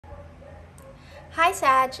Hi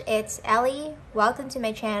Sag, it's Ellie. Welcome to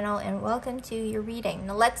my channel and welcome to your reading.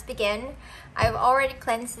 Now let's begin. I've already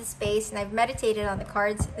cleansed the space and I've meditated on the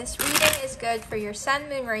cards. This reading is good for your Sun,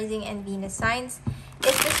 Moon, Rising, and Venus signs.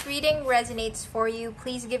 If this reading resonates for you,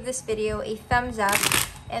 please give this video a thumbs up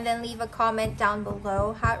and then leave a comment down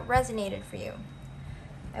below how it resonated for you.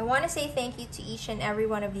 I want to say thank you to each and every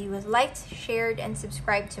one of you who has liked, shared, and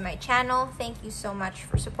subscribed to my channel. Thank you so much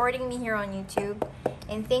for supporting me here on YouTube.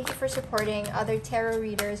 And thank you for supporting other tarot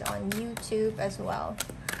readers on YouTube as well.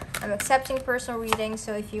 I'm accepting personal readings,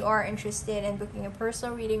 so if you are interested in booking a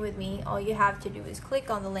personal reading with me, all you have to do is click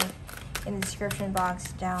on the link in the description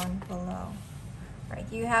box down below. Right,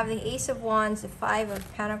 you have the Ace of Wands, the Five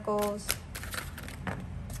of Pentacles,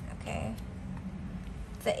 okay,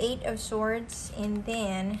 the Eight of Swords, and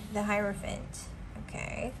then the Hierophant,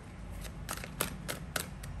 okay.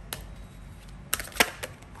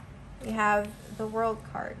 We have the World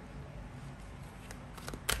card.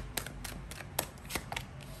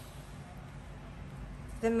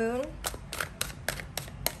 The Moon.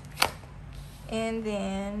 And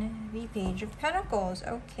then the Page of Pentacles.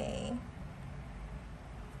 Okay.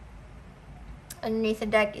 Underneath the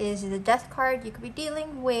deck is the Death card. You could be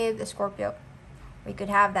dealing with a Scorpio. We could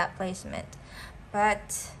have that placement.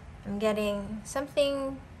 But I'm getting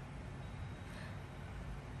something,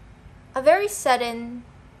 a very sudden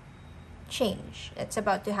change that's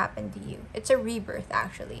about to happen to you. It's a rebirth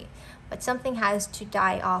actually, but something has to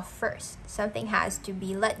die off first. Something has to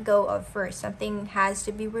be let go of first. Something has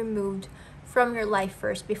to be removed from your life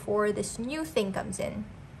first before this new thing comes in.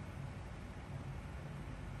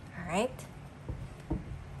 All right,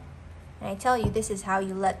 and I tell you, this is how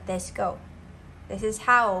you let this go. This is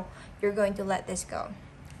how you're going to let this go.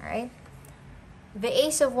 All right, the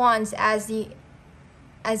Ace of Wands as the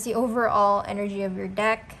overall energy of your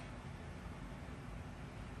deck.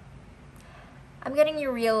 I'm getting you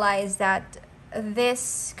realize that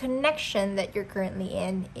this connection that you're currently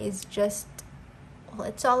in is just, well,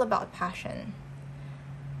 it's all about passion.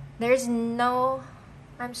 There's no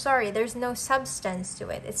substance to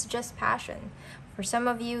it. It's just passion. For some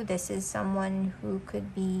of you, this is someone who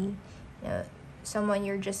could be, someone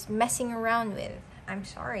you're just messing around with. I'm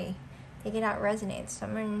sorry. Take it out resonates.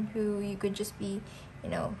 Someone who you could just be,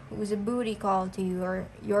 who's a booty call to you, or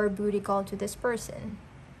you're a booty call to this person.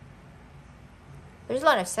 There's a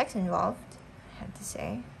lot of sex involved, I have to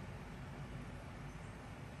say.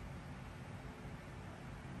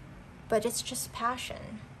 But it's just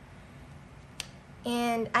passion.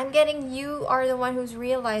 And I'm getting you are the one who's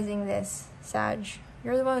realizing this, Sag.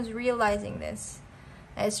 You're the one who's realizing this.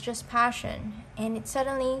 It's just passion. And it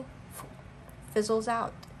suddenly fizzles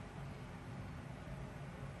out.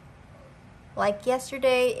 Like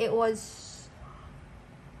yesterday, it was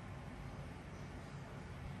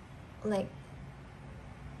like,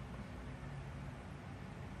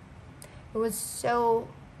 it was so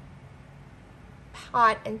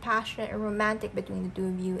hot and passionate and romantic between the two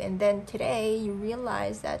of you. And then today you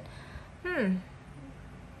realize that,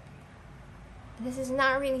 this is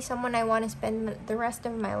not really someone I want to spend the rest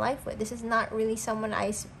of my life with. This is not really someone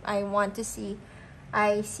I want to see,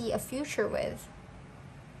 I see a future with.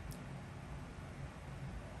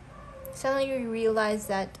 Suddenly you realize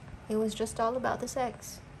that it was just all about the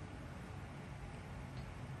sex.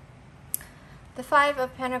 The Five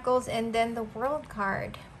of Pentacles, and then the World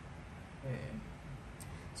card.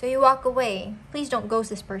 So you walk away. Please don't ghost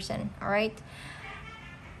this person, all right?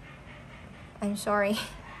 I'm sorry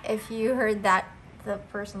if you heard that, the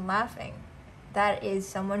person laughing. That is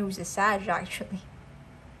someone who's a Sag, actually.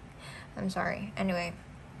 I'm sorry. Anyway,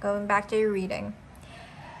 going back to your reading.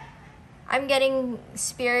 I'm getting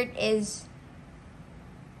Spirit is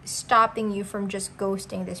stopping you from just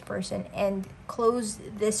ghosting this person and close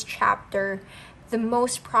this chapter the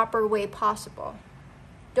most proper way possible.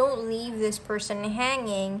 Don't leave this person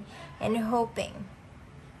hanging and hoping.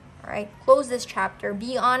 All right, close this chapter.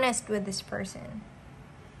 Be honest with this person.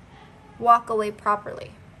 Walk away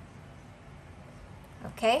properly.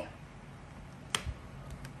 Okay?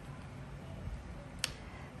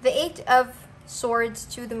 The Eight of Swords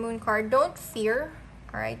to the Moon card. Don't fear.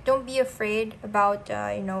 All right, don't be afraid about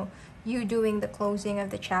you doing the closing of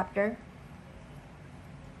the chapter.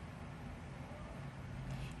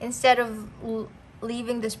 Instead of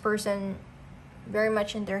leaving this person very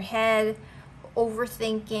much in their head,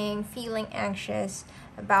 overthinking, feeling anxious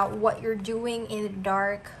about what you're doing in the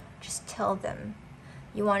dark, just tell them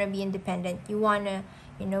you want to be independent. You want to,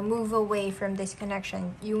 move away from this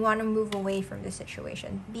connection. You want to move away from this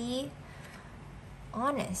situation. Be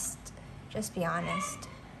honest. Just be honest.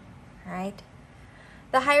 All right?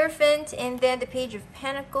 The Hierophant, and then the Page of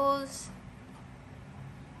Pentacles.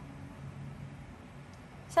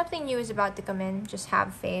 Something new is about to come in. Just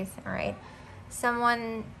have faith, all right?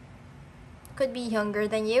 Someone could be younger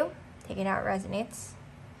than you. Take it out, resonates.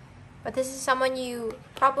 But this is someone you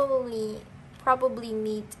probably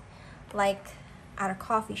meet like at a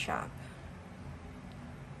coffee shop.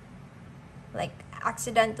 Like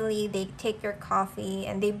accidentally they take your coffee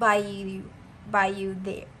and they buy you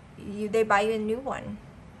a new one.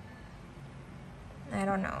 I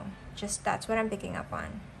don't know. Just that's what I'm picking up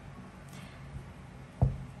on.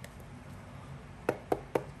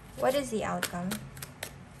 What is the outcome?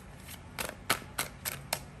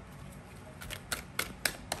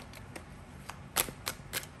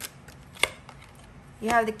 You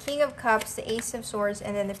have the King of Cups, the Ace of Swords,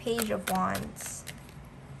 and then the Page of Wands.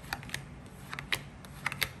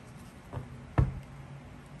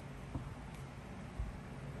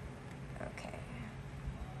 Okay.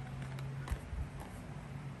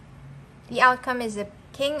 The outcome is the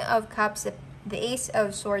King of Cups, the Ace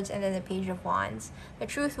of Swords, and then the Page of Wands. The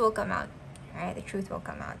truth will come out. All right, the truth will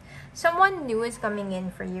come out. Someone new is coming in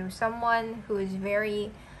for you. Someone who is very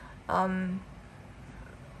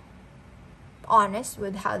honest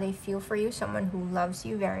with how they feel for you. Someone who loves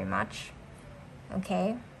you very much.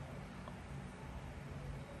 Okay.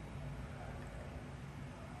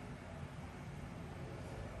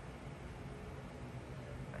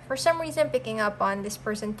 For some reason, picking up on this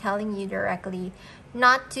person telling you directly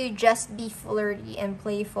not to just be flirty and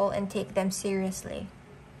playful and take them seriously.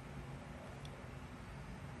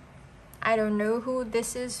 I don't know who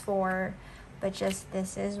this is for, but just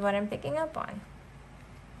this is what I'm picking up on.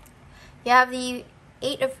 You have the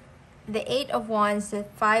Eight of Wands, the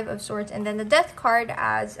Five of Swords, and then the Death card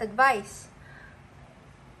as advice.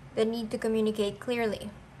 The need to communicate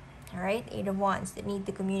clearly. All right, Eight of Wands, the need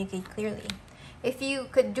to communicate clearly. If you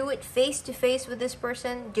could do it face to face with this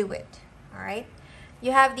person, do it. All right.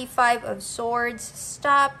 You have the Five of Swords.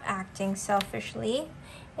 Stop acting selfishly.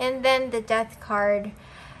 And then the Death card.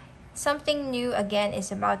 Something new again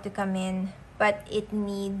is about to come in, but it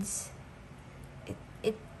needs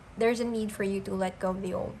there's a need for you to let go of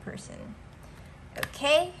the old person.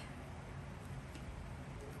 Okay?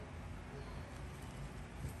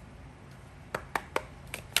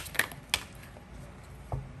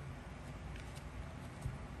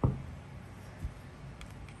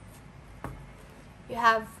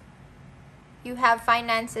 You have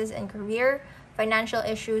finances and career. Financial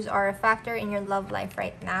issues are a factor in your love life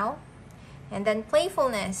right now. And then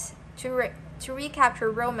playfulness. To recapture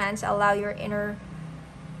romance, allow your inner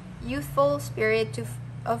youthful spirit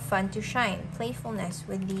of fun to shine. Playfulness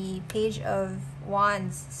with the Page of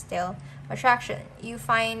Wands still. Attraction. You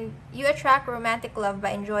attract romantic love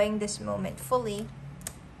by enjoying this moment fully.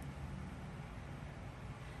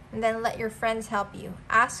 And then let your friends help you.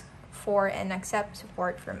 Ask for and accept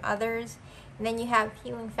support from others. And then you have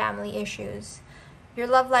healing family issues. Your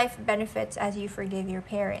love life benefits as you forgive your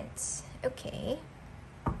parents. Okay.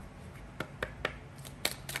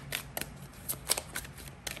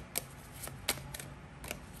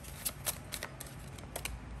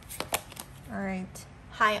 All right.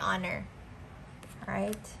 High honor. All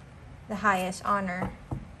right. The highest honor.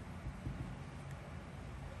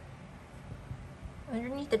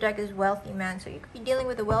 Underneath the deck is wealthy man. So you could be dealing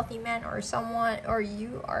with a wealthy man or someone, or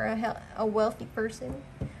you are a wealthy person.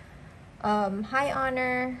 High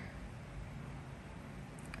honor.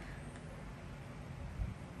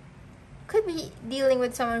 Could be dealing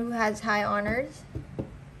with someone who has high honors.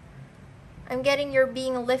 I'm getting you're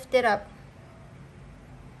being lifted up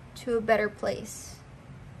to a better place.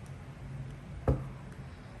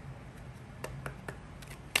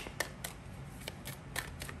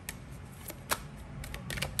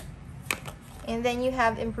 And then you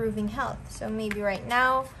have improving health. So maybe right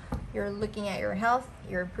now you're looking at your health,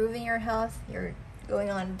 you're improving your health, you're going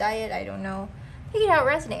on a diet, I don't know. Take it how it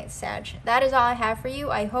resonates, Sag. That is all I have for you.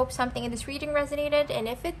 I hope something in this reading resonated, and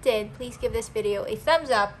if it did, please give this video a thumbs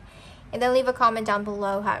up and then leave a comment down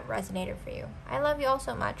below how it resonated for you. I love you all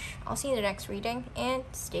so much. I'll see you in the next reading, and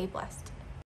stay blessed.